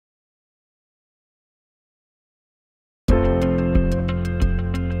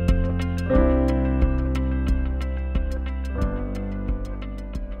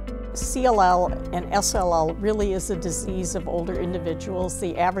CLL and SLL really is a disease of older individuals.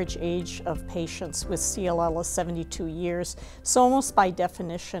 The average age of patients with CLL is 72 years, so almost by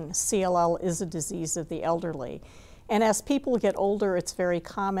definition, CLL is a disease of the elderly. And as people get older, it's very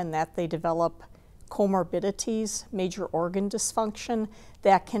common that they develop comorbidities, major organ dysfunction,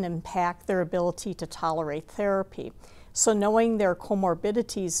 that can impact their ability to tolerate therapy. So knowing their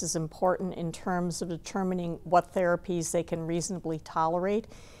comorbidities is important in terms of determining what therapies they can reasonably tolerate.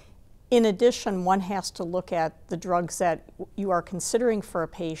 In addition, one has to look at the drugs that you are considering for a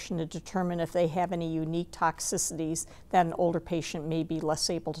patient to determine if they have any unique toxicities that an older patient may be less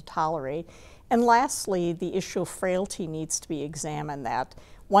able to tolerate. And lastly, the issue of frailty needs to be examined. That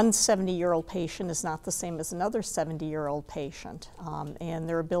one 70-year-old patient is not the same as another 70-year-old patient, and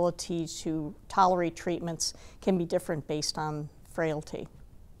their ability to tolerate treatments can be different based on frailty.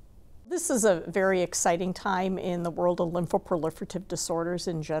 This is a very exciting time in the world of lymphoproliferative disorders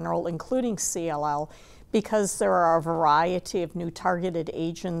in general, including CLL, because there are a variety of new targeted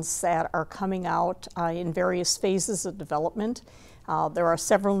agents that are coming out in various phases of development. There are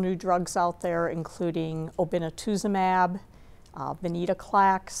several new drugs out there, including obinutuzumab,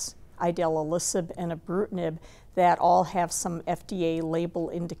 venetoclax, idelalisib, and ibrutinib, that all have some FDA label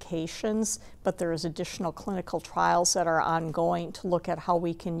indications, but there is additional clinical trials that are ongoing to look at how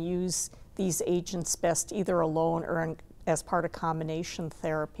we can use these agents best either alone or as part of combination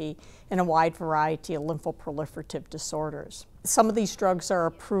therapy in a wide variety of lymphoproliferative disorders. Some of these drugs are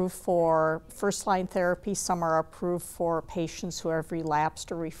approved for first-line therapy, some are approved for patients who have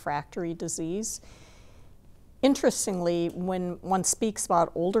relapsed or refractory disease. Interestingly, when one speaks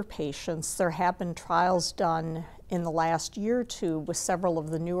about older patients, there have been trials done in the last year or two with several of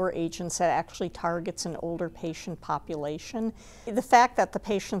the newer agents that actually targets an older patient population. The fact that the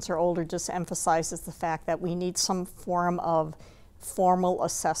patients are older just emphasizes the fact that we need some form of formal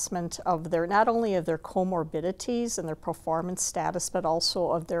assessment of their, not only of their comorbidities and their performance status, but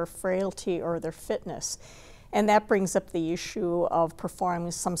also of their frailty or their fitness. And that brings up the issue of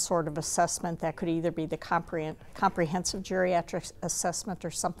performing some sort of assessment that could either be the comprehensive geriatric assessment or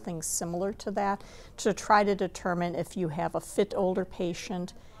something similar to that, to try to determine if you have a fit older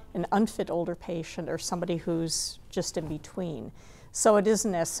patient, an unfit older patient, or somebody who's just in between. So it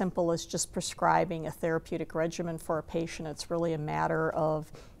isn't as simple as just prescribing a therapeutic regimen for a patient. It's really a matter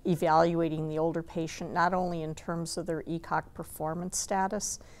of evaluating the older patient, not only in terms of their ECOG performance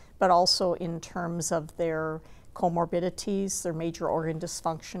status, but also in terms of their comorbidities, their major organ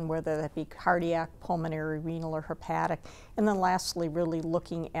dysfunction, whether that be cardiac, pulmonary, renal, or hepatic. And then lastly, really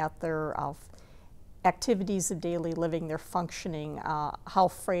looking at their activities of daily living, their functioning, how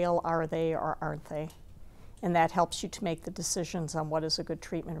frail are they or aren't they? And that helps you to make the decisions on what is a good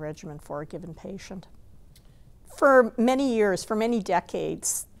treatment regimen for a given patient. For many years, for many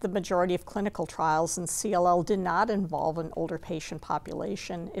decades, the majority of clinical trials in CLL did not involve an older patient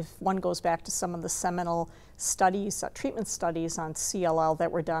population. If one goes back to some of the seminal studies, treatment studies on CLL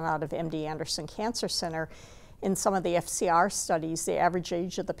that were done out of MD Anderson Cancer Center, in some of the FCR studies, the average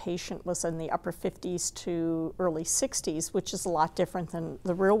age of the patient was in the upper 50s to early 60s, which is a lot different than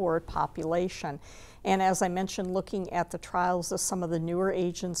the real-world population. And as I mentioned, looking at the trials of some of the newer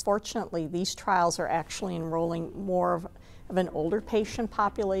agents, fortunately, these trials are actually enrolling more of an older patient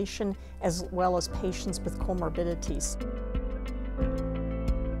population as well as patients with comorbidities.